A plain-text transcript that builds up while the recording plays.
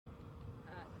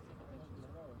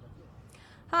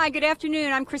Hi, good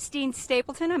afternoon. I'm Christine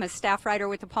Stapleton. I'm a staff writer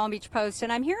with the Palm Beach Post,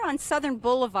 and I'm here on Southern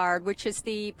Boulevard, which is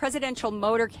the presidential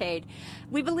motorcade.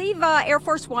 We believe Air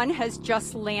Force One has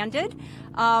just landed,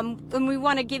 and we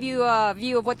want to give you a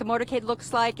view of what the motorcade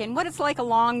looks like and what it's like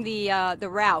along the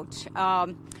route.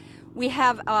 We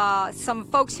have some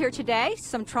folks here today,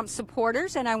 some Trump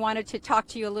supporters, and I wanted to talk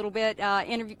to you a little bit,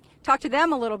 talk to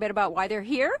them a little bit about why they're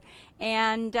here.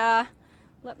 And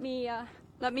let me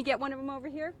get one of them over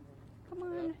here. Come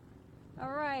on.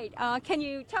 All right. Can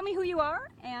you tell me who you are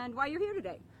and why you're here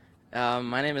today?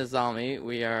 My name is Zalmi.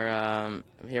 We are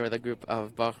here with a group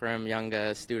of Bochurim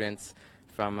young students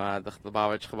from the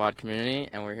Lubavitch Chabad community,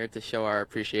 and we're here to show our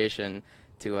appreciation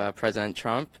to President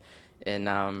Trump in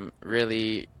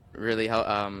really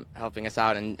helping us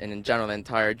out and in general the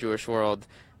entire Jewish world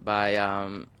by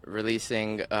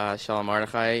releasing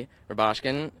Sholom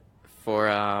Rubashkin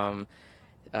for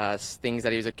things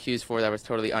that he was accused for that was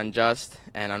totally unjust,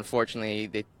 and unfortunately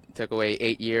they took away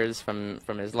 8 years from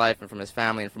his life and from his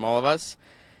family and from all of us,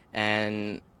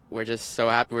 and we're just so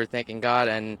happy. We're thanking God,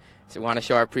 and so we want to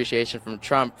show our appreciation from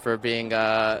Trump for being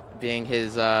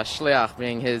his shliach,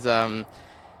 being his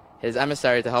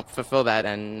emissary to help fulfill that,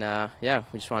 and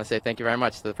we just want to say thank you very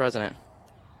much to the president.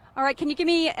 All right, can you give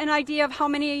me an idea of how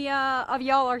many of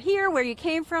y'all are here, where you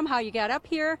came from, how you got up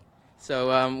here?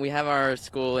 So we have our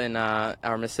school in our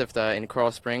Masifta in Coral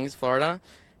Springs, Florida,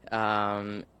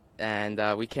 and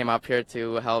we came up here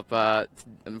to help.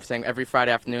 Saying every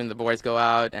Friday afternoon, the boys go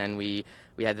out, and we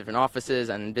have different offices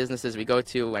and businesses we go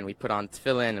to, and we put on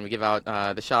tefillin, and we give out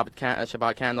the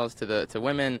Shabbat candles to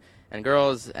women and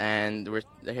girls, and we're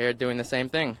here doing the same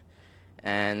thing.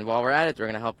 And while we're at it, we're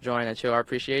going to help join and show our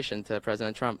appreciation to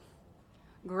President Trump.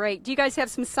 Great. Do you guys have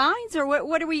some signs, or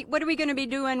what are we going to be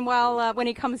doing when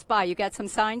he comes by? You got some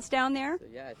signs down there? So,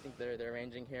 yeah, I think they're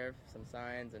arranging here some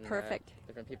signs and perfect.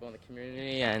 Different people in the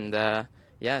community, and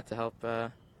to help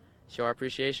show our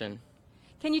appreciation.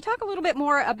 Can you talk a little bit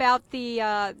more about the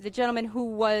gentleman who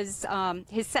was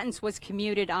his sentence was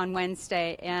commuted on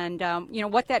Wednesday, and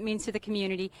what that means to the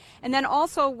community? And then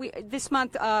also this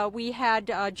month we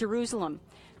had Jerusalem.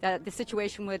 The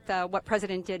situation with what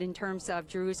President did in terms of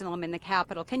Jerusalem and the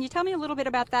capital. Can you tell me a little bit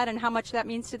about that and how much that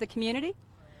means to the community?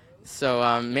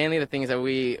 So mainly the things that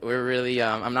we're really,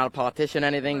 I'm not a politician or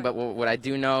anything, but what I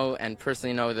do know and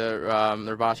personally know the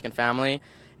Rubashkin family,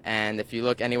 and if you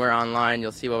look anywhere online,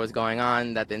 you'll see what was going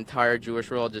on, that the entire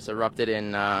Jewish world just erupted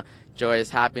in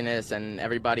joyous happiness, and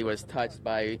everybody was touched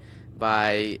by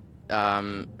Rabbi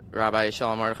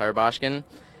Sholom Rubashkin,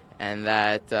 and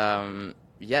that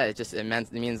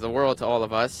it means the world to all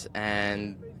of us,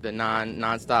 and the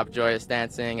non-stop joyous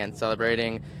dancing and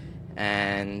celebrating,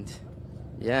 and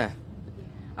yeah.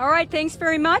 All right, thanks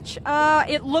very much.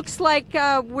 It looks like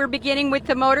we're beginning with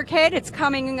the motorcade. It's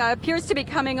appears to be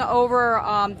coming over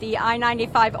the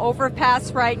I-95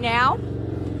 overpass right now.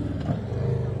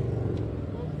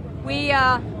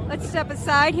 Let's step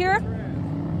aside here.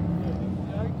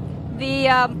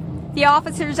 The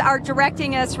officers are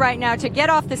directing us right now to get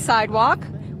off the sidewalk,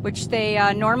 which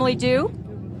they normally do.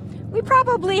 We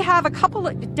probably have a couple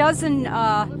of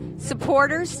dozen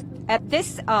supporters at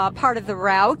this part of the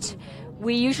route.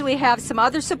 We usually have some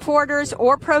other supporters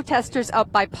or protesters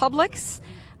up by Publix.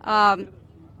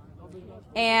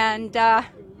 And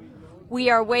we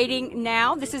are waiting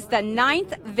now. This is the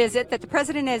 9th visit that the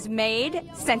president has made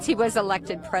since he was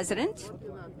elected president.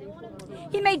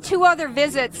 He made 2 other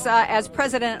visits as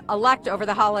president-elect over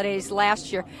the holidays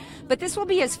last year, but this will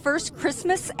be his first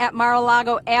Christmas at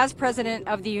Mar-a-Lago as president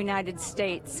of the United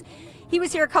States. He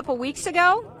was here a couple weeks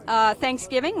ago,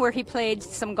 Thanksgiving, where he played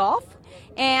some golf,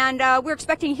 and we're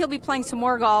expecting he'll be playing some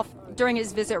more golf during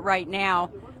his visit right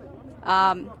now.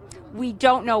 We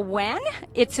don't know when.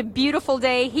 It's a beautiful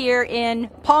day here in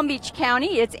Palm Beach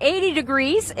County. It's 80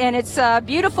 degrees, and it's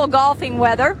beautiful golfing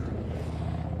weather.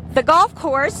 The golf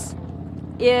course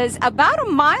is about a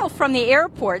mile from the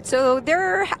airport, so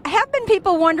there have been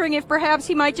people wondering if perhaps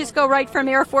he might just go right from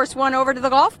Air Force One over to the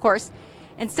golf course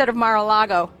instead of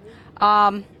Mar-a-Lago.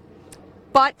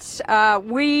 But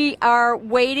we are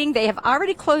waiting. They have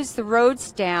already closed the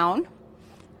roads down,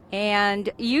 and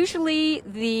usually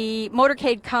the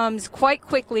motorcade comes quite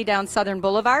quickly down Southern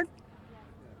Boulevard.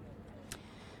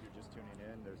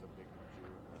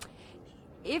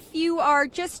 If you are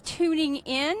just tuning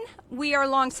in, we are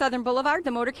along Southern Boulevard,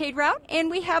 the motorcade route, and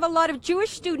we have a lot of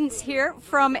Jewish students here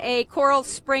from a Coral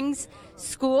Springs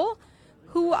school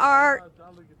who are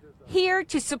here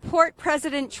to support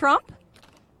President Trump.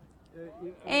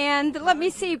 And let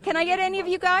me see, can I get any of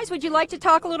you guys? Would you like to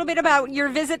talk a little bit about your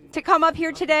visit to come up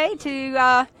here today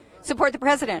to support the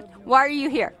president? Why are you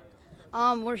here?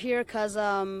 We're here because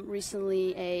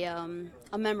recently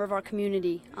a member of our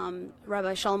community,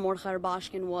 Rabbi Sholom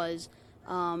Rubashkin, was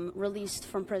released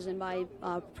from prison by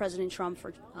President Trump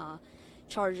for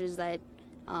charges that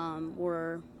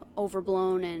were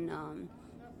overblown and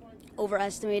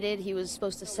overestimated. He was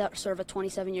supposed to serve a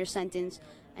 27-year sentence,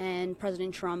 and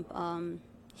President Trump,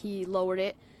 he lowered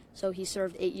it, so he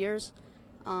served 8 years.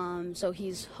 So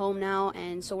he's home now,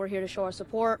 and so we're here to show our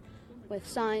support with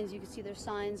signs. You can see there's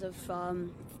signs of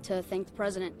to thank the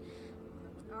president.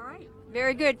 All right,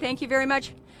 very good. Thank you very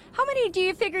much. How many do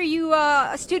you figure you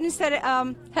students that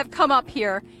have come up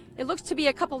here? It looks to be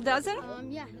a couple dozen.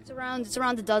 Yeah, it's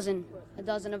around a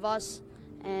dozen of us,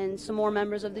 and some more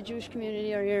members of the Jewish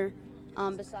community are here.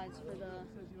 Besides for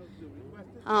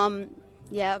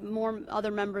the more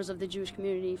other members of the Jewish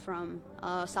community from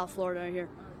South Florida are here.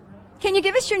 Can you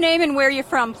give us your name and where you're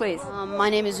from, please? My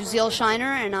name is Uziel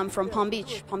Shiner, and I'm from Palm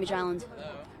Beach Island.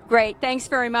 Great, thanks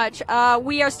very much.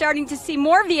 We are starting to see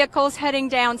more vehicles heading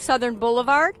down Southern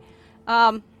Boulevard.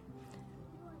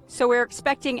 So we're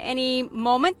expecting any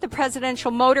moment the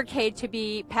presidential motorcade to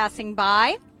be passing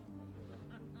by.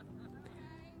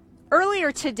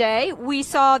 Earlier today, we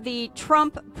saw the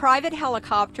Trump private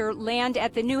helicopter land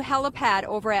at the new helipad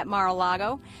over at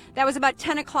Mar-a-Lago. That was about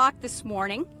 10 o'clock this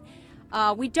morning.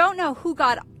 We don't know who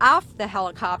got off the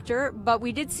helicopter, but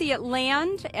we did see it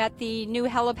land at the new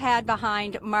helipad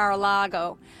behind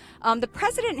Mar-a-Lago. The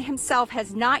president himself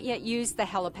has not yet used the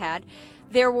helipad.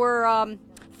 There were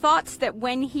thoughts that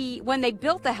when they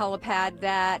built the helipad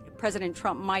that President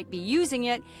Trump might be using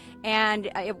it, and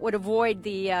it would avoid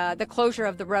the closure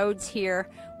of the roads here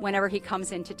whenever he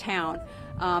comes into town.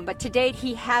 But to date,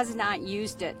 he has not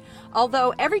used it.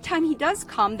 Although every time he does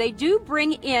come, they do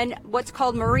bring in what's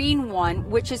called Marine One,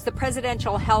 which is the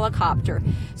presidential helicopter.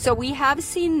 So we have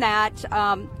seen that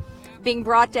being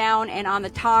brought down and on the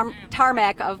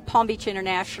tarmac of Palm Beach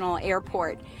International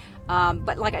Airport.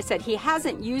 But like I said, he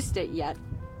hasn't used it yet.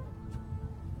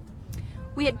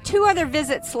 We had 2 other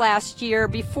visits last year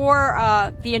before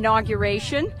the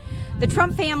inauguration. The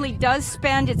Trump family does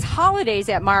spend its holidays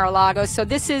at Mar-a-Lago, so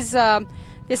this is a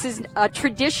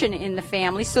tradition in the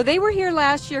family. So they were here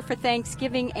last year for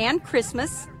Thanksgiving and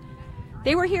Christmas.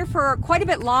 They were here for quite a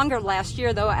bit longer last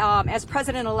year, though. As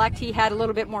president-elect, he had a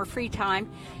little bit more free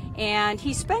time. And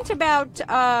he spent about,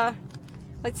 I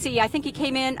think he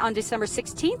came in on December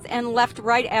 16th and left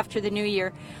right after the New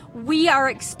Year. We are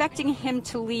expecting him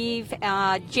to leave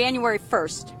January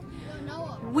 1st.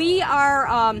 We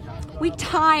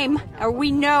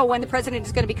know when the president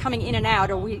is going to be coming in and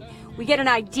out, or we get an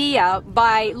idea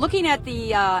by looking at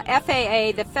the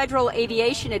FAA, the Federal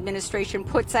Aviation Administration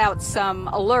puts out some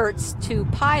alerts to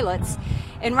pilots.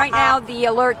 And right now, the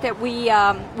alert that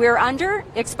we're under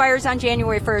expires on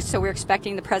January 1st, so we're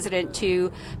expecting the president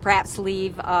to perhaps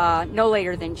leave no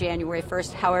later than January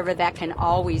 1st. However, that can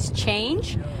always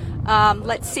change.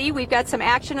 Let's see, we've got some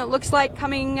action, it looks like,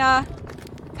 coming down.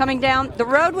 The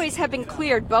roadways have been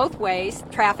cleared both ways.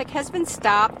 Traffic has been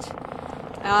stopped.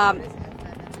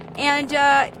 And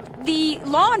the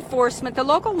law enforcement, the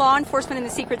local law enforcement and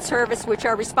the Secret Service, which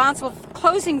are responsible for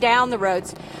closing down the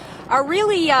roads, are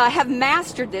really have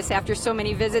mastered this after so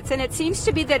many visits, and it seems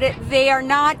to be that they are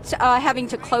not having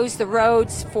to close the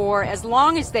roads for as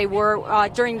long as they were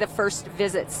during the first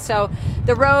visits. So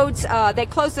the roads, they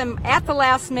close them at the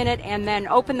last minute and then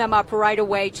open them up right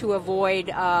away to avoid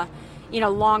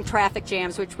long traffic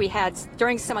jams, which we had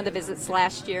during some of the visits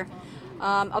last year.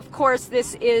 Of course,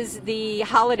 this is the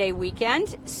holiday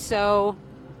weekend, so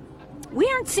we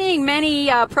aren't seeing many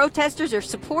protesters or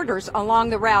supporters along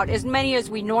the route, as many as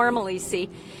we normally see.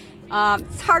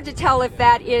 It's hard to tell if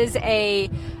that is a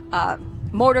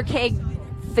motorcade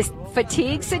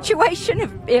fatigue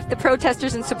situation, if the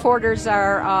protesters and supporters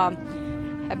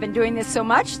have been doing this so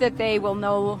much that they will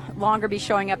no longer be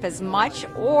showing up as much,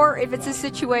 or if it's a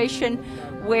situation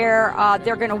where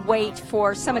they're going to wait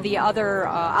for some of the other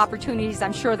opportunities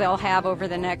I'm sure they'll have over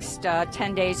the next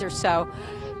 10 days or so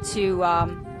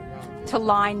to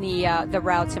line the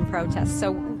routes and protests.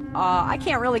 So I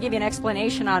can't really give you an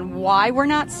explanation on why we're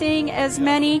not seeing as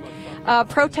many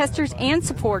protesters and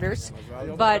supporters,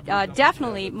 but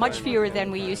definitely much fewer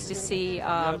than we used to see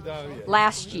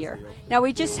last year. Now,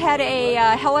 we just had a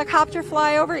helicopter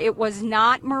fly over. It was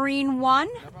not Marine One.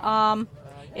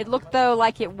 It looked, though,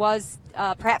 like it was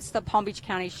perhaps the Palm Beach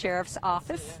County Sheriff's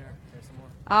Office.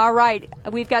 All right,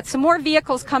 we've got some more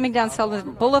vehicles coming down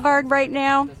Southern Boulevard right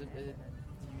now,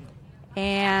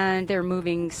 and they're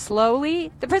moving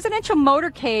slowly. The presidential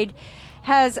motorcade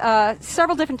has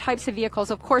several different types of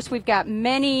vehicles. Of course, we've got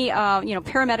many,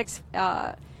 paramedics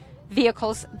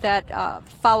vehicles that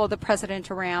follow the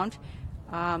president around.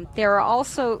 There are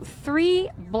also 3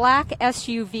 black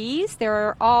SUVs.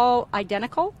 They're all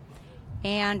identical,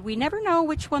 and we never know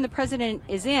which one the president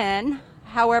is in.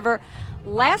 However,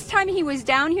 last time he was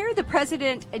down here, the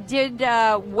president did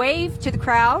wave to the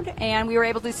crowd, and we were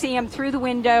able to see him through the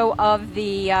window of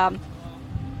the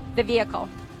vehicle.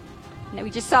 Now, we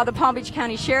just saw the Palm Beach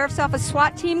County Sheriff's Office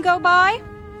SWAT team go by.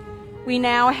 We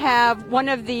now have one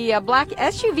of the black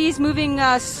SUVs moving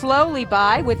slowly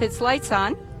by with its lights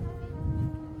on.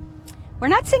 We're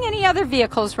not seeing any other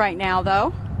vehicles right now,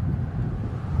 though,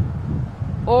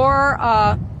 or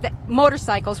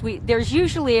motorcycles. There's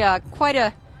usually quite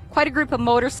a group of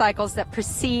motorcycles that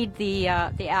precede the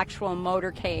actual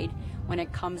motorcade when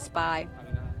it comes by.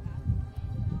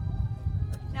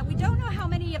 Now, we don't know how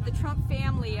many of the Trump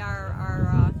family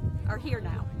are here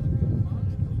now.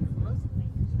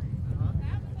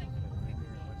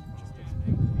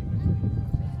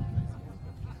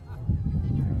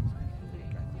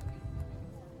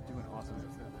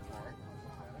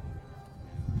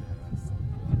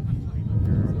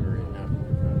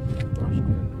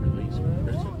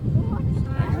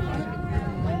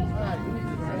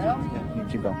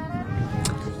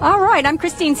 All right, I'm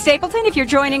Christine Stapleton. If you're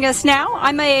joining us now,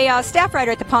 I'm a staff writer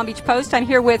at the Palm Beach Post. I'm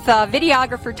here with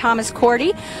videographer Thomas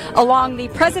Cordy along the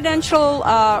presidential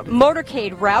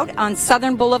motorcade route on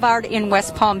Southern Boulevard in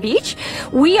West Palm Beach.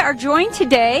 We are joined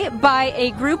today by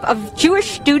a group of Jewish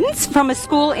students from a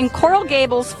school in Coral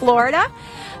Gables, Florida.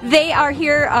 They are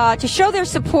here to show their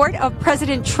support of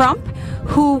President Trump,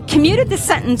 who commuted the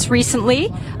sentence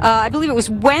recently, I believe it was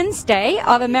Wednesday,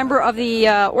 of a member of the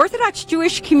Orthodox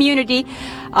Jewish community,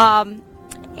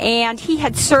 and he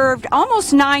had served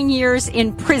almost 9 years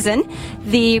in prison.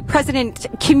 The president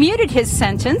commuted his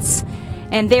sentence,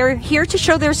 and they're here to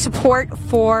show their support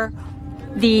for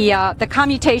the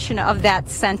commutation of that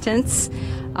sentence.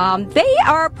 They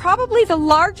are probably the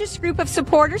largest group of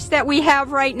supporters that we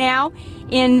have right now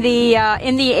in the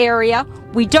area.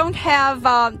 We don't have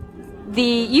the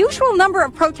usual number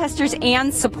of protesters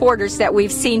and supporters that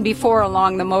we've seen before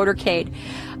along the motorcade.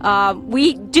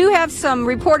 We do have some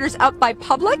reporters up by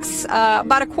Publix,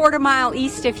 about a quarter mile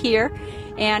east of here,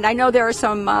 and I know there are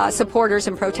some supporters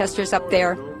and protesters up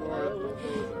there.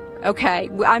 Okay,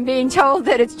 I'm being told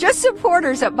that it's just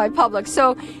supporters up by Publix,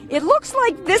 so it looks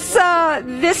like this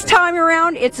time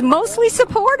around it's mostly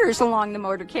supporters along the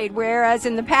motorcade, whereas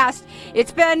in the past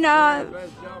it's been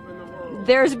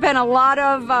there's been a lot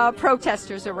of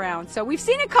protesters around. So we've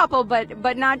seen a couple,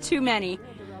 but not too many.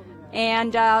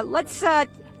 And let's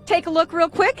take a look real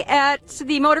quick at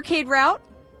the motorcade route.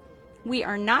 We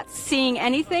are not seeing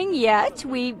anything yet.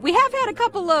 We have had a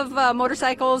couple of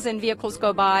motorcycles and vehicles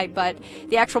go by, but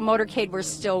the actual motorcade we're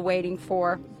still waiting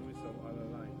for.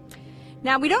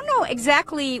 Now, we don't know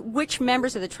exactly which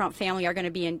members of the Trump family are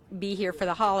going to be here for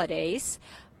the holidays.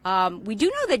 We do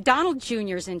know that Donald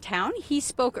Jr. is in town. He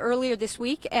spoke earlier this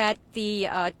week at the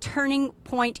Turning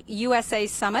Point USA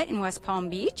Summit in West Palm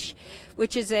Beach,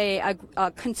 which is a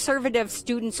conservative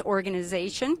students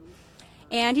organization.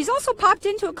 And he's also popped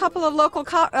into a couple of local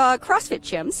CrossFit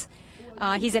gyms.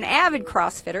 He's an avid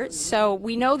CrossFitter, so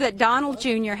we know that Donald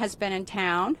Jr. has been in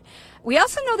town. We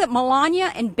also know that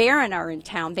Melania and Barron are in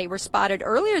town. They were spotted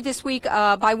earlier this week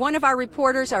by one of our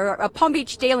reporters, a Palm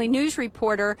Beach Daily News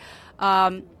reporter,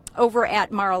 over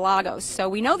at Mar-a-Lago. So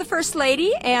we know the First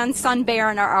Lady and son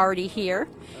Barron are already here.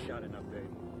 I've got an update.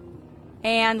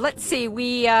 And let's see,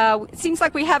 it seems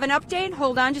like we have an update.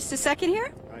 Hold on just a second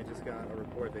here. I just got a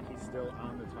report that he's still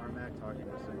on the tarmac talking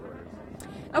to supporters.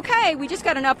 Okay, we just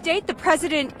got an update. The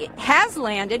president has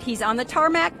landed. He's on the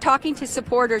tarmac talking to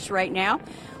supporters right now.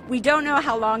 We don't know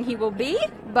how long he will be,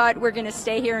 but we're going to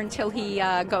stay here until he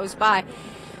goes by.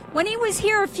 When he was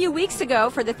here a few weeks ago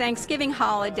for the Thanksgiving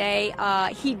holiday,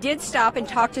 he did stop and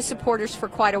talk to supporters for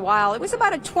quite a while. It was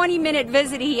about a 20-minute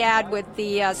visit he had with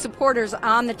the supporters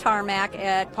on the tarmac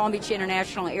at Palm Beach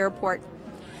International Airport.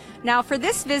 Now, for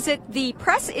this visit, the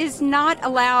press is not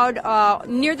allowed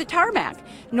near the tarmac.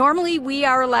 Normally, we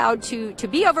are allowed to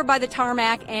be over by the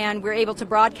tarmac, and we're able to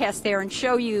broadcast there and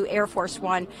show you Air Force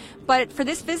One. But for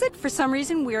this visit, for some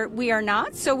reason, we are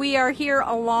not. So we are here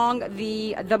along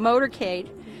the motorcade.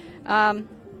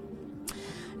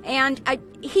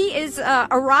 He is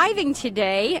arriving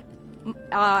today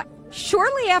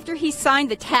shortly after he signed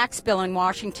the tax bill in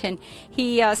Washington.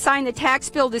 He signed the tax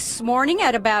bill this morning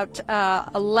at about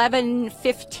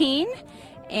 11:15,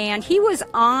 and he was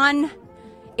on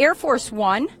Air Force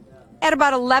One at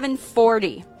about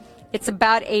 11:40. It's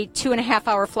about a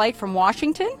 2.5-hour flight from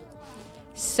Washington.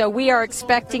 So we are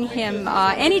expecting him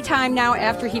anytime now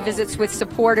after he visits with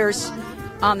supporters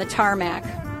on the tarmac.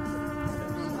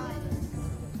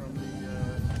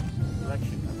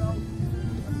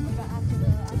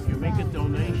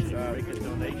 make a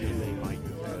donation, they might.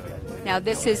 Now,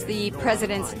 this is the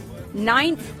president's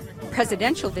 9th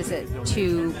presidential visit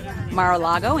to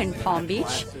Mar-a-Lago in Palm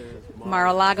Beach.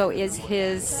 Mar-a-Lago is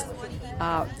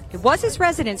it was his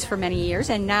residence for many years,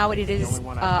 and now it is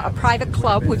a private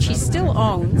club, which he still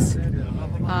owns.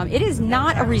 It is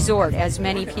not a resort, as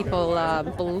many people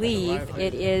believe.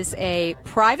 It is a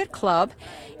private club.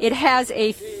 It has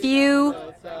a few.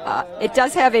 It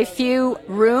does have a few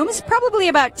rooms, probably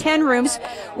about 10 rooms,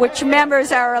 which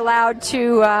members are allowed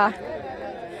to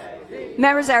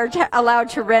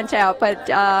rent out. But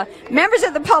members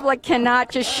of the public cannot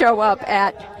just show up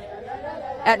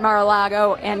at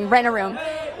Mar-a-Lago and rent a room.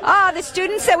 The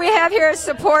students that we have here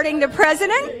supporting the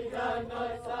president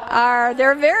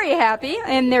they're very happy,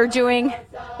 and they're doing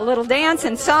a little dance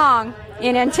and song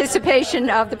in anticipation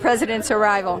of the president's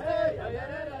arrival.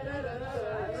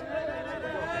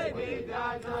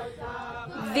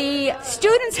 The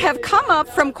students have come up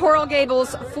from Coral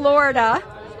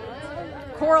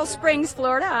Springs,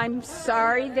 Florida. I'm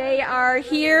sorry. They are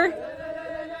here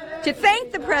to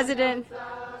thank the president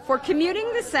for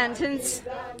commuting the sentence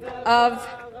of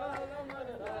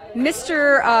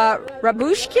Mr.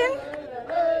 Rubashkin,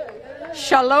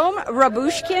 Sholom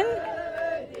Rubashkin.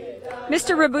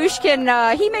 Mr.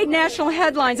 Rubashkin, he made national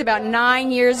headlines about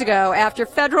 9 years ago after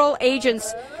federal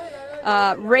agents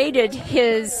raided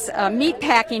his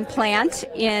meatpacking plant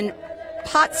in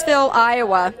Pottsville,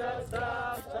 Iowa.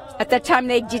 At that time,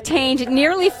 they detained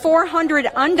nearly 400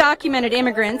 undocumented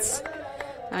immigrants,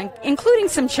 including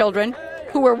some children,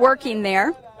 who were working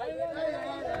there.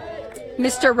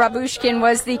 Mr. Rubashkin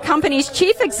was the company's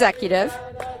chief executive,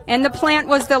 and the plant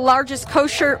was the largest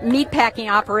kosher meatpacking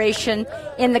operation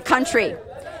in the country.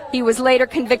 He was later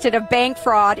convicted of bank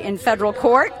fraud in federal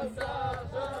court,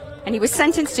 and he was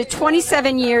sentenced to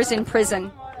 27 years in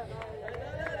prison.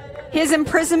 His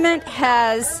imprisonment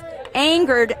has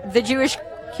angered the Jewish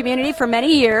community for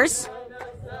many years,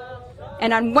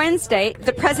 and on Wednesday,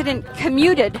 the president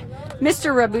commuted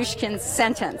Mr. Rubashkin's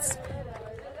sentence.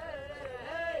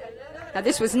 Now,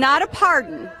 this was not a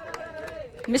pardon.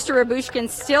 Mr. Rubashkin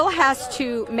still has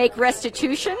to make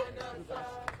restitution.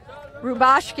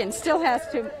 Rubashkin still has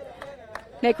to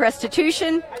make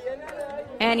restitution,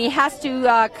 and he has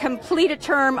to complete a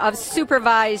term of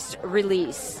supervised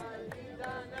release.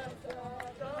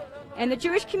 And the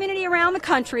Jewish community around the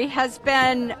country has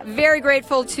been very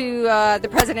grateful to the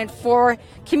president for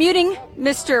commuting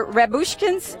Mr.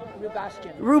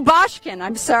 Rubashkin,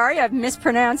 I'm sorry, I'm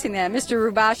mispronouncing that. Mr.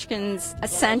 Rubashkin's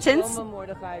sentence.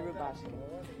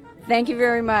 Thank you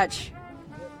very much.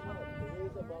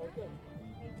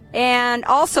 And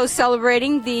also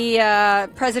celebrating the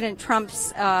President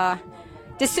Trump's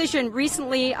decision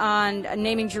recently on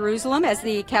naming Jerusalem as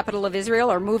the capital of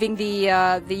Israel, or moving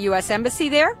the U.S. embassy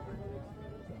there.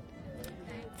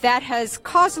 That has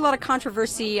caused a lot of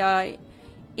controversy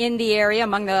in the area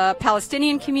among the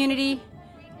Palestinian community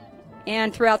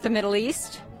and throughout the Middle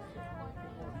East.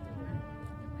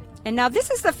 And now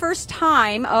this is the first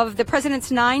time of the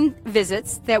president's 9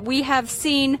 visits that we have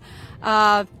seen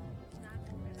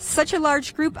such a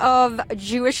large group of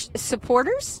Jewish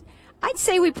supporters. I'd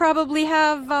say we probably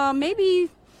have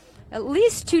maybe at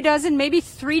least 24, maybe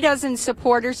 36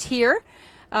 supporters here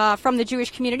from the Jewish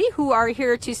community who are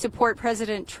here to support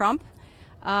President Trump.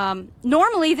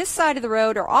 Normally this side of the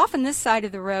road, or often this side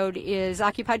of the road, is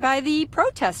occupied by the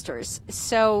protesters.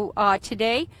 So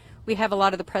today we have a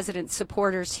lot of the president's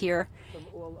supporters here. From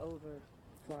all over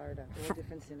Florida, all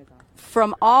different synagogues.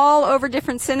 From all over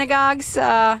different synagogues.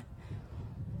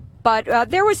 But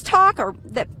there was talk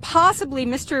that possibly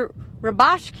Mr.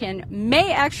 Rubashkin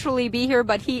may actually be here,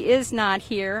 but he is not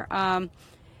here.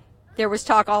 There was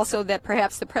talk also that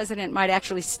perhaps the president might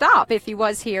actually stop if he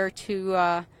was here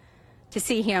to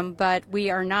see him, but we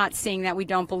are not seeing that. We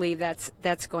don't believe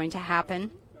that's going to happen.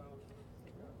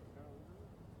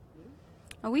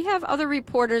 We have other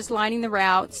reporters lining the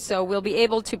route, so we'll be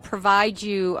able to provide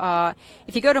you,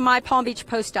 if you go to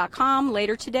mypalmbeachpost.com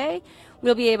later today,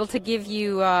 we'll be able to give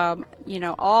you,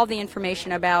 all the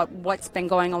information about what's been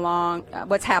going along,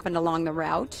 what's happened along the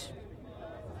route.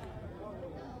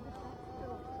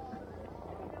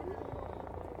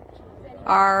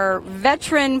 Our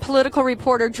veteran political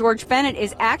reporter, George Bennett,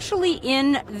 is actually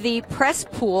in the press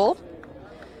pool.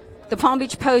 The Palm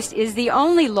Beach Post is the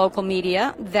only local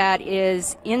media that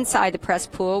is inside the press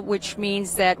pool, which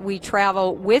means that we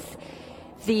travel with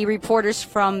the reporters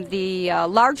from the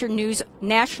larger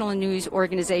national news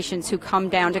organizations who come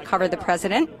down to cover the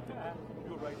president.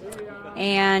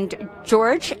 And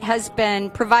George has been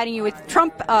providing you with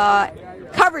Trump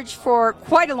coverage for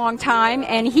quite a long time,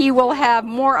 and he will have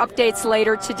more updates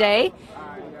later today.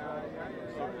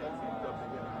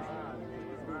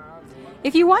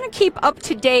 If you want to keep up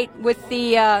to date with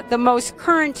the most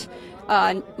current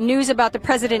news about the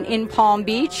president in Palm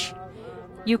Beach,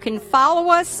 you can follow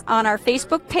us on our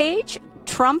Facebook page,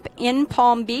 Trump in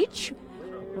Palm Beach,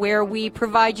 where we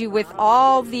provide you with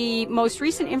all the most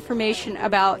recent information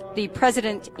about the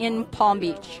president in Palm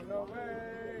Beach.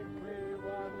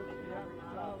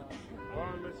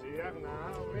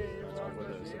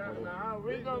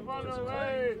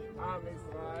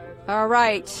 All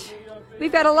right.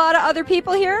 We've got a lot of other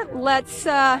people here. Let's,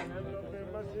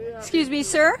 excuse me,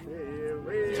 sir.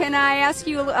 Can I ask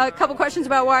you a couple questions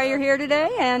about why you're here today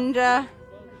and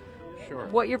Sure.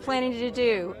 what you're planning to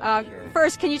do?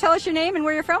 First, can you tell us your name and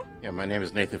where you're from? Yeah, my name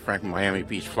is Nathan Frank from Miami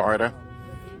Beach, Florida,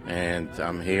 and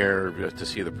I'm here to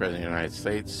see the President of the United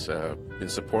States. Been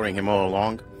supporting him all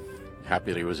along.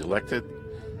 Happy that he was elected,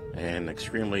 and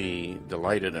extremely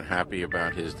delighted and happy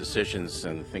about his decisions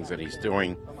and the things that he's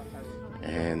doing.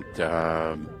 And,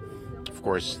 of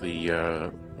course,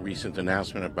 the recent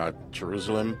announcement about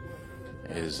Jerusalem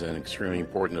is an extremely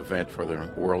important event for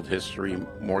the world history,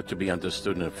 more to be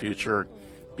understood in the future.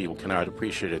 People cannot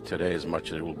appreciate it today as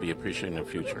much as it will be appreciated in the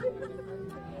future.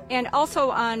 And also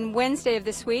on Wednesday of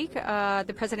this week,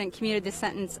 the president commuted the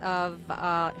sentence of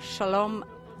Sholom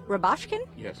Rubashkin.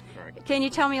 Yes, correct. Can you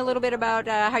tell me a little bit about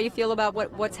how you feel about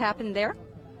what's happened there?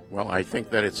 Well, I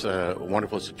think that it's a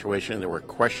wonderful situation. There were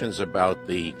questions about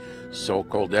the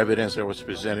so-called evidence that was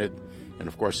presented. And,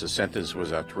 of course, the sentence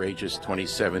was outrageous,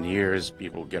 27 years.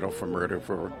 People get off for murder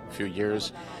for a few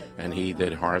years. And he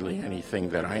did hardly anything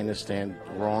that I understand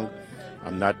wrong.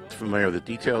 I'm not familiar with the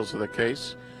details of the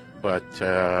case, but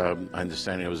I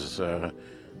understand it was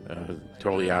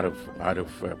totally out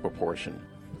of proportion.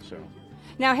 So.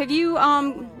 Now, have you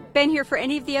been here for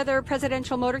any of the other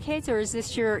presidential motorcades, or is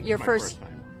this your first?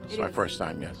 It's my first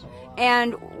time, yes.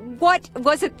 And what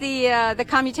was it, the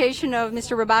commutation of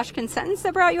Mr. Rubashkin's sentence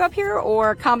that brought you up here,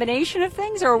 or a combination of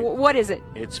things, or what is it?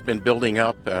 It's been building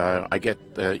up. I get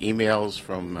emails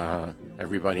from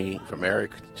everybody, from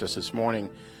Eric just this morning,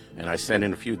 and I send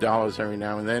in a few dollars every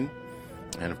now and then.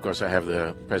 And, of course, I have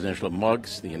the presidential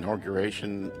mugs, the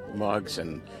inauguration mugs,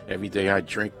 and every day I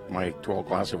drink my 12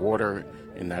 glass of water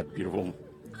in that beautiful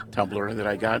tumbler that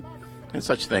I got, and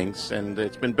such things. And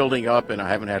it's been building up, and I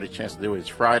haven't had a chance to do it. It's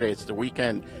Friday, it's the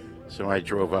weekend, so I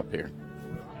drove up here.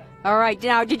 All right.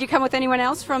 Now, did you come with anyone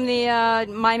else from the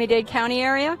Miami-Dade County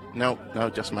area? No,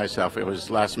 just myself. It was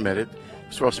last minute. It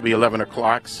was supposed to be 11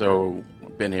 o'clock, so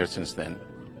I've been here since then.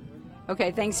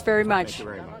 Okay, thanks very much. Thank you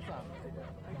very much.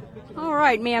 All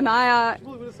right, ma'am.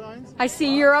 I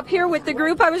see you're up here with the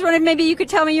group. I was wondering maybe you could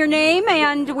tell me your name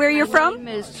and where you're from.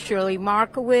 My name is Shirley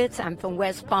Markowitz. I'm from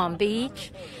West Palm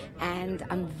Beach, and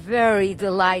I'm very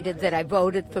delighted that I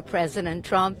voted for President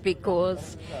Trump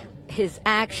because his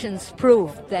actions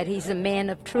prove that he's a man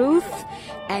of truth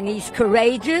and he's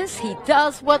courageous. He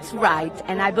does what's right,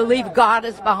 and I believe God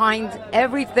is behind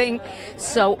everything,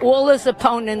 so all his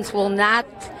opponents will not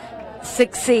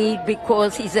succeed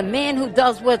because he's a man who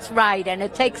does what's right, and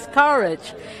it takes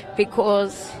courage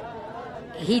because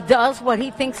he does what he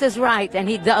thinks is right and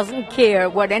he doesn't care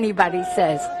what anybody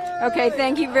says. Okay,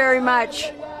 thank you very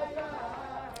much.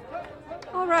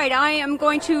 All right, I am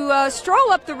going to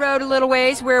stroll up the road a little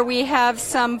ways where we have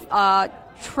some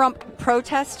Trump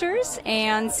protesters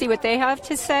and see what they have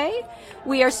to say.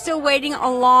 We are still waiting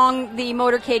along the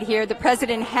motorcade here. The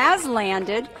president has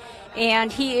landed,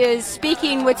 and he is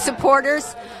speaking with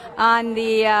supporters on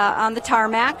the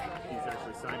tarmac. He's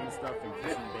actually signing stuff and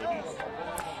kissing babies.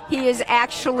 He is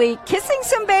actually kissing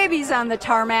some babies on the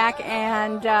tarmac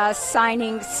and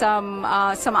signing some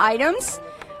items,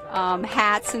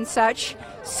 hats and such.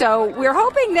 So we're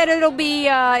hoping that it'll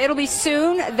be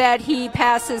soon that he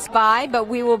passes by, but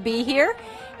we will be here.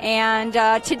 And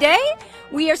today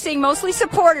we are seeing mostly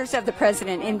supporters of the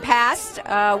president. In past,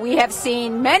 we have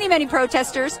seen many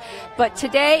protesters, but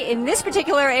today in this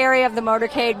particular area of the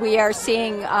motorcade, we are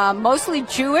seeing mostly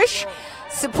Jewish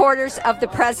supporters of the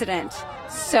president.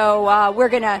 So we're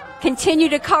going to continue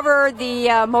to cover the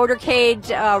motorcade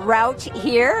route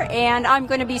here, and I'm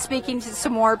going to be speaking to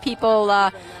some more people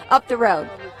up the road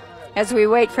as we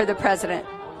wait for the president.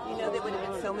 You know, there would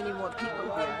have been so many more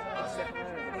people here.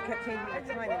 They kept changing their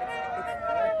time, and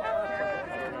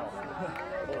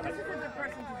it's a good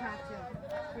person to talk to.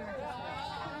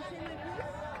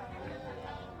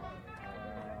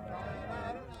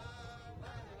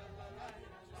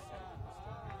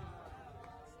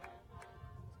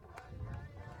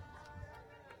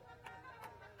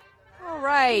 All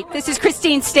right. right, this is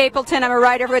Christine Stapleton. I'm a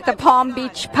writer with the Palm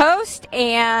Beach Post,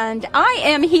 and I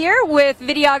am here with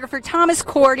videographer Thomas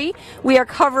Cordy. We are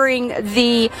covering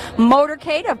the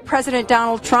motorcade of President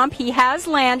Donald Trump. He has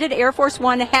landed. Air Force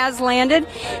One has landed.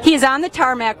 He is on the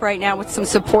tarmac right now with some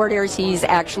supporters. He's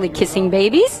actually kissing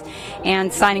babies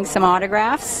and signing some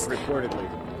autographs.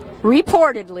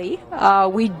 Reportedly,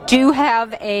 we do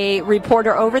have a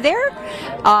reporter over there.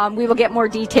 We will get more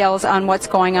details on what's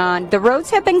going on. The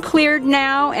roads have been cleared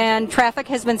now, and traffic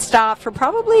has been stopped for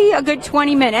probably a good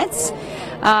 20 minutes.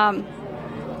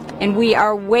 And we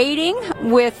are waiting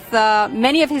with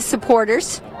many of his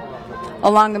supporters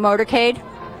along the motorcade.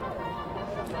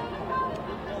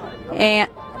 And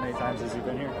How many times has he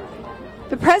been here?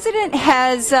 the president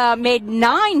has made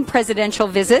 9 presidential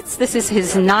visits. This is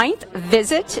his 9th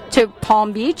visit to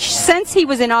Palm Beach since he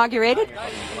was inaugurated.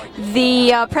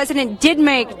 The president did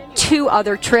make 2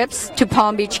 other trips to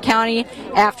Palm Beach County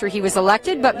after he was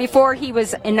elected, but before he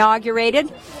was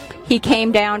inaugurated, he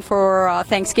came down for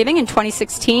Thanksgiving in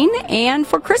 2016 and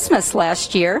for Christmas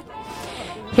last year.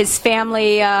 His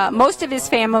family, most of his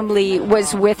family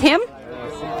was with him,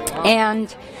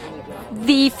 and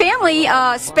the family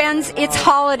spends its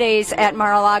holidays at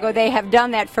Mar-a-Lago. They have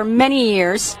done that for many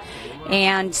years,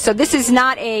 and so this is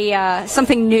not a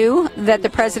something new that the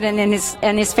president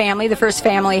and his family, the first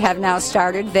family, have now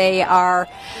started. They are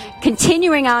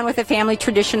continuing on with the family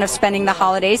tradition of spending the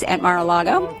holidays at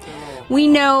Mar-a-Lago. We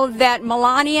know that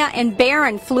Melania and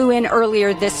Barron flew in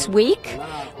earlier this week.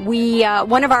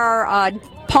 One of our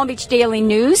Palm Beach Daily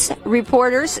News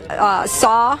reporters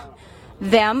saw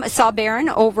Barron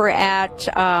over at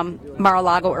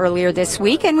Mar-a-Lago earlier this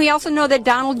week. And we also know that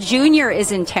Donald Jr.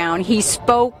 is in town. He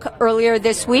spoke earlier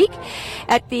this week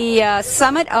at the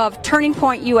summit of Turning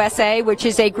Point USA, which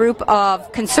is a group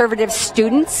of conservative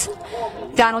students.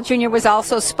 Donald Jr. was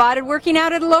also spotted working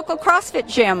out at a local CrossFit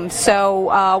gym.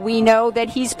 So we know that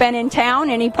he's been in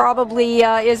town, and he probably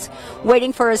is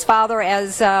waiting for his father,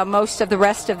 as most of the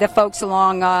rest of the folks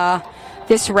along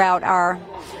this route are.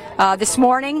 This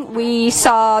morning, we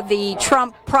saw the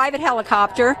Trump private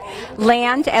helicopter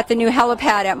land at the new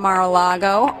helipad at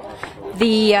Mar-a-Lago.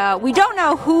 We don't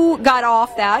know who got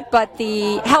off that, but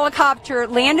the helicopter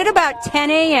landed about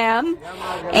 10 a.m.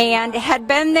 and had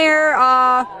been there,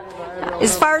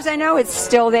 as far as I know, it's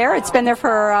still there. It's been there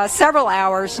for several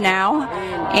hours now,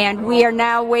 and we are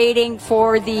now waiting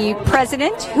for the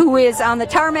president, who is on the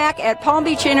tarmac at Palm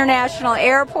Beach International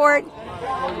Airport,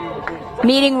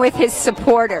 meeting with his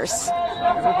supporters.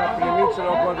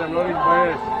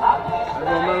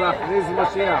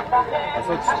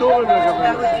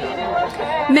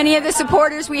 Many of the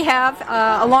supporters we have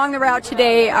along the route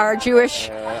today are Jewish.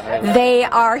 They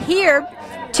are here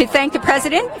to thank the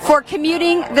president for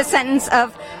commuting the sentence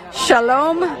of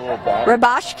Sholom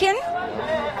Rubashkin,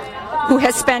 who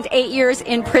has spent 8 years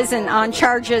in prison on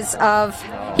charges of,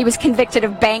 he was convicted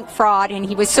of bank fraud, and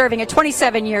he was serving a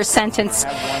 27-year sentence.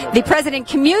 The president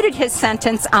commuted his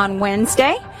sentence on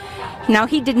Wednesday. Now,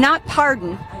 he did not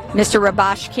pardon Mr.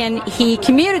 Rubashkin. He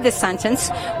commuted the sentence,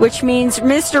 which means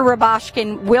Mr.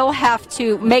 Rubashkin will have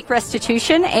to make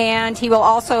restitution, and he will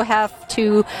also have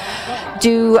to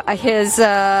do his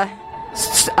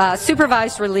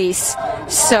supervised release.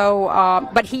 So,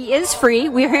 but he is free.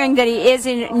 We're hearing that he is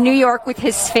in New York with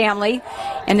his family,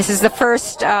 and this is the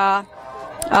first of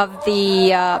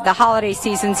the holiday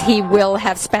seasons he will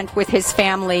have spent with his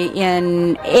family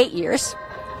in 8 years.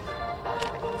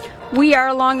 We are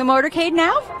along the motorcade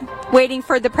now, waiting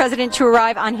for the president to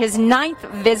arrive on his 9th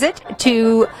visit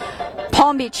to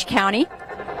Palm Beach County.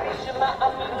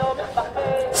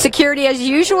 Security, as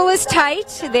usual, is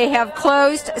tight. They have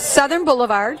closed Southern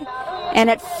Boulevard, and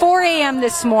at 4 a.m.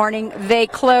 this morning, they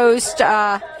closed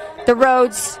the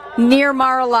roads near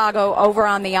Mar-a-Lago over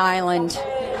on the island.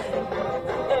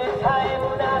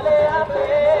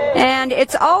 And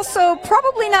it's also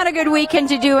probably not a good weekend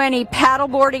to do any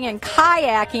paddleboarding and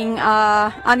kayaking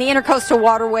on the Intercoastal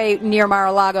Waterway near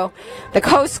Mar-a-Lago. The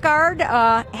Coast Guard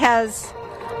has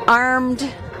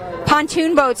armed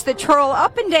pontoon boats that troll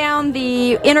up and down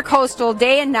the Intercoastal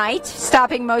day and night,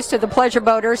 stopping most of the pleasure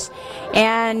boaters,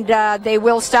 and they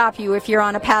will stop you if you're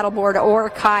on a paddleboard or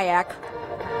a kayak. He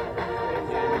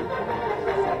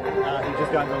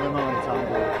just got in the limo and Tom.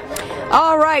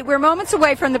 All right, we're moments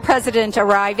away from the president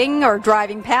arriving or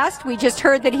driving past. We just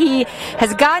heard that he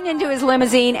has gotten into his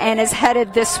limousine and is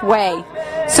headed this way.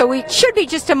 So we should be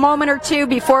just a moment or two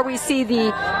before we see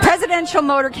the presidential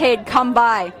motorcade come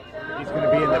by. He's going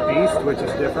to be in the Beast, which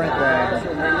is different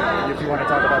than if you want to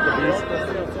talk about the Beast.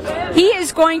 He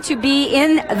is going to be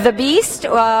in the Beast,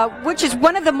 which is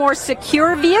one of the more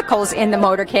secure vehicles in the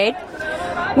motorcade.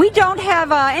 We don't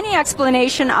have any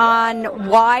explanation on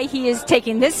why he is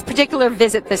taking this particular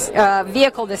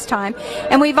vehicle this time,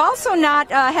 and we've also not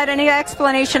had any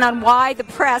explanation on why the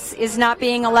press is not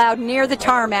being allowed near the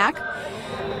tarmac.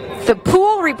 The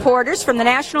pool reporters from the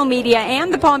national media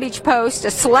and the Palm Beach Post,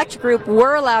 a select group,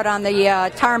 were allowed on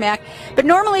the tarmac, but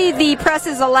normally the press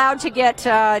is allowed to get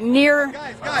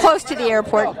close to the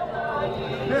airport.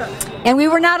 And we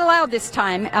were not allowed this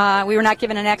time. We were not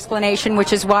given an explanation,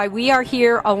 which is why we are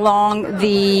here along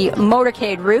the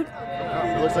motorcade route.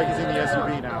 It looks like he's in the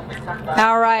SUV now.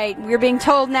 All right. We're being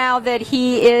told now that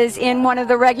he is in one of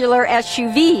the regular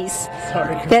SUVs.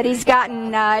 Sorry. That he's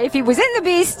gotten, if he was in the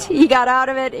Beast, he got out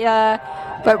of it.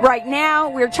 But right now,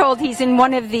 we're told he's in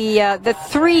one of the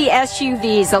three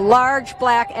SUVs, the large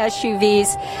black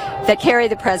SUVs that carry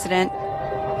the president.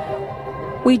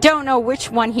 We don't know which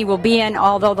one he will be in,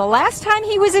 although the last time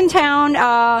he was in town,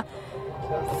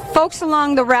 folks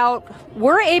along the route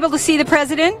were able to see the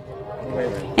president,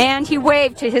 and he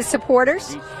waved to his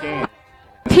supporters. It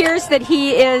appears that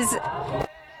he is... The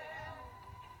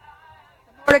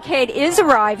motorcade is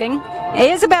arriving.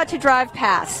 He is about to drive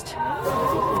past.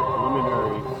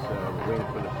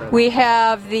 We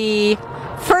have the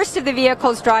first of the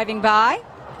vehicles driving by.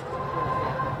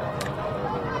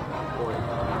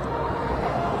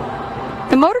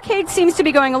 The motorcade seems to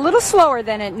be going a little slower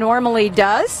than it normally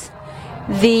does.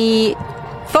 The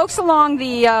folks along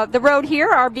the road here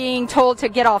are being told to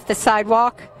get off the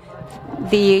sidewalk.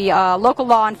 The local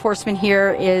law enforcement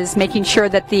here is making sure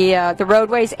that the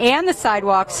roadways and the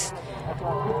sidewalks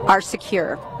are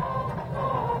secure.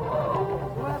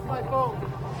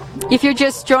 If you're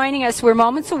just joining us, we're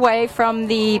moments away from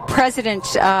the president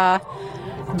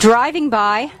driving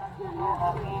by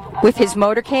with his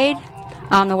motorcade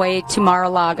on the way to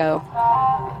Mar-a-Lago.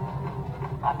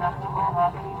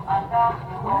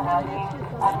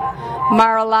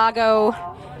 Mar-a-Lago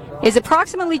is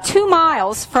approximately 2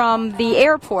 miles from the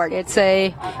airport. It's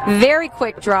a very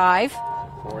quick drive,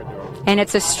 and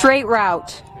it's a straight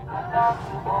route.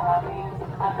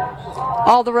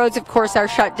 All the roads, of course, are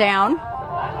shut down.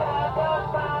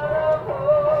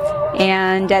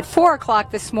 And at 4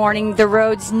 o'clock this morning, the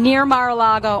roads near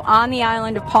Mar-a-Lago on the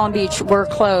island of Palm Beach were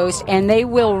closed, and they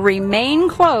will remain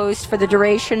closed for the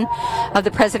duration of the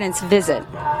president's visit.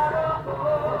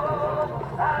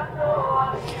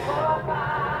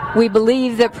 We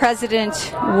believe the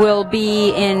president will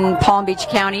be in Palm Beach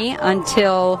County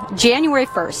until January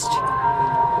 1st.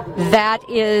 That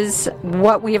is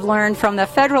what we have learned from the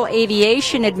Federal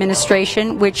Aviation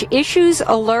Administration, which issues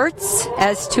alerts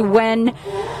as to when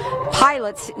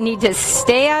pilots need to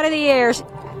stay out of the air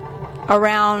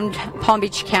around Palm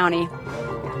Beach County.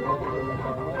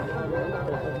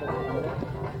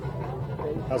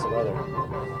 How's the weather?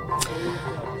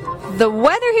 The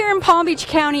weather here in Palm Beach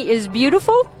County is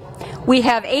beautiful. We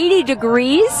have 80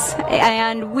 degrees,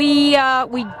 and we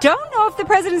don't know if the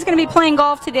president's going to be playing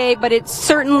golf today, but it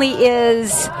certainly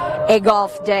is a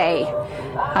golf day.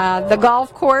 The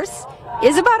golf course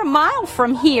is about a mile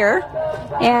from here,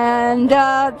 and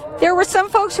there were some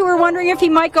folks who were wondering if he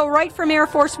might go right from Air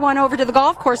Force One over to the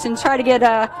golf course and try to get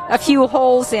a few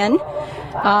holes in.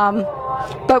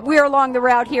 But we're along the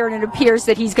route here, and it appears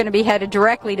that he's going to be headed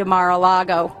directly to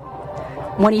Mar-a-Lago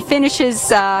when he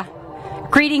finishes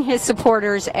greeting his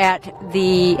supporters at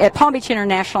Palm Beach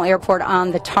International Airport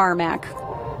on the tarmac.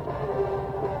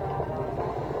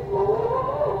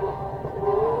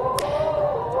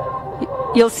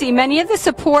 You'll see many of the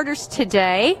supporters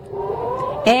today,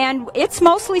 and it's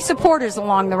mostly supporters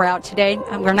along the route today.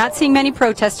 We're not seeing many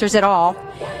protesters at all.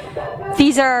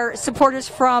 These are supporters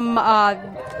from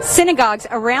synagogues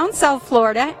around South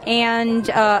Florida and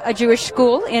a Jewish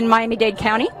school in Miami-Dade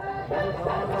County.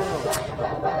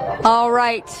 All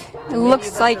right. It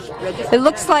looks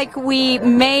like we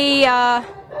may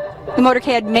the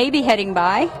motorcade may be heading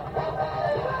by.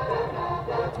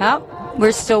 Oh,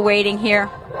 we're still waiting here.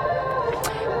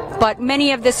 But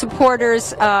many of the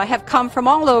supporters have come from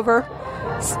all over,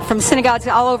 from synagogues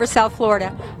all over South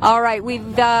Florida. All right,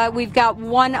 we've got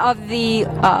one of the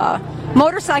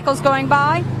motorcycles going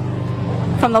by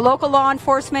from the local law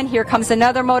enforcement. Here comes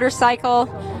another motorcycle.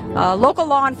 Local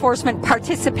law enforcement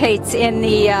participates in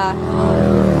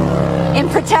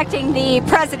protecting the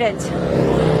president.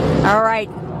 All right,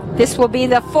 this will be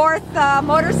the fourth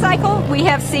motorcycle we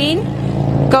have seen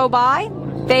go by.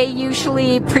 They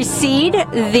usually precede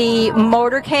the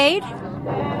motorcade.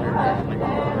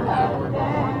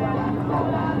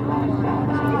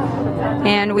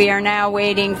 And we are now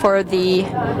waiting for the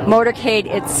motorcade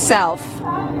itself.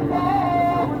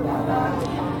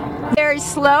 Very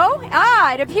slow.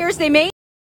 It appears they may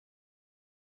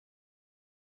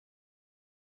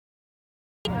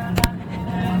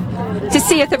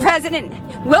see if the president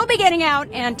will be getting out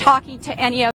and talking to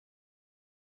any of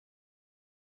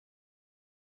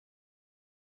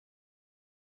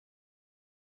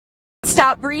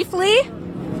stop briefly.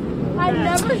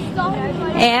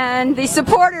 And the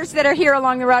supporters that are here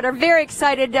along the route are very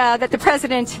excited that the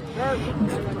president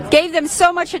gave them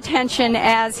so much attention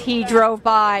as he drove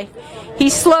by. He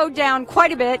slowed down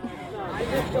quite a bit,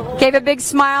 gave a big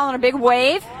smile and a big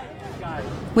wave.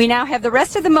 We now have the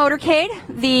rest of the motorcade,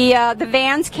 the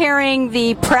vans carrying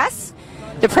the press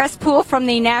pool from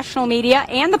the national media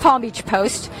and the Palm Beach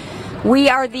Post. We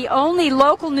are the only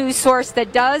local news source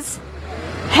that does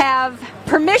have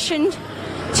permission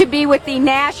to be with the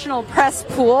national press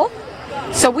pool,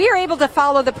 so we are able to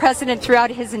follow the president throughout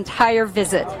his entire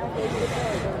visit.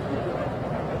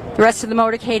 The rest of the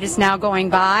motorcade is now going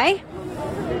by.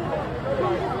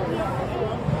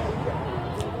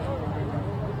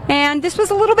 And this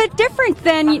was a little bit different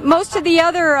than most of the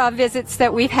other visits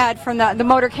that we've had from the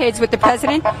motorcades with the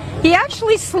president. He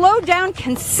actually slowed down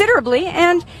considerably,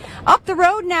 and up the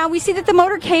road now we see that the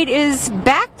motorcade is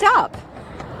backed up,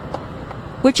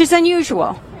 which is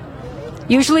unusual.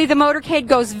 Usually the motorcade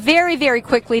goes very, very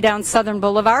quickly down Southern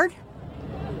Boulevard,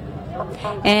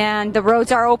 and the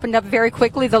roads are opened up very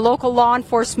quickly. The local law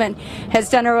enforcement has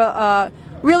done a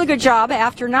really good job.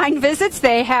 After 9 visits,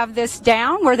 they have this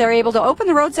down where they're able to open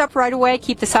the roads up right away,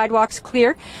 keep the sidewalks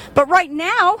clear. But right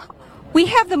now, we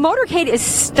have the motorcade is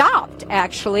stopped,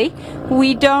 actually.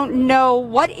 We don't know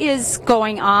what is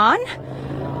going on.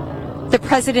 The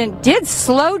president did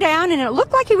slow down, and it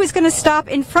looked like he was going to stop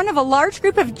in front of a large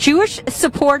group of Jewish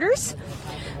supporters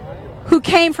who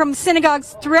came from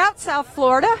synagogues throughout South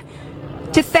Florida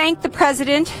to thank the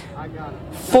president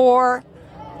for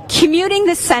commuting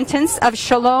the sentence of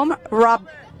Sholom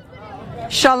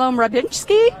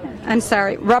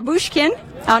Rubashkin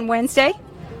on Wednesday.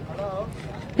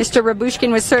 Mr.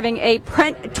 Rubashkin was serving a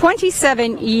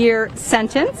 27-year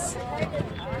sentence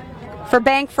for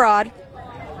bank fraud.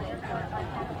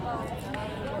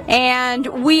 And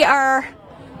we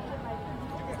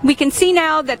can see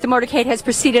now that the motorcade has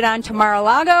proceeded on to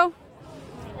Mar-a-Lago,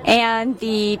 and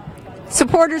the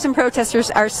supporters and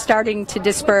protesters are starting to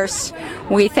disperse.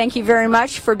 We thank you very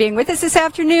much for being with us this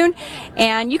afternoon,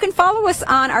 and you can follow us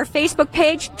on our Facebook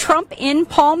page, Trump in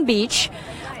Palm Beach,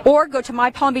 or go to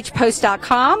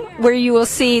mypalmbeachpost.com, where you will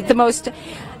see the most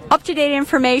up-to-date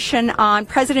information on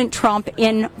President Trump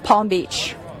in Palm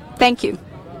Beach. Thank you.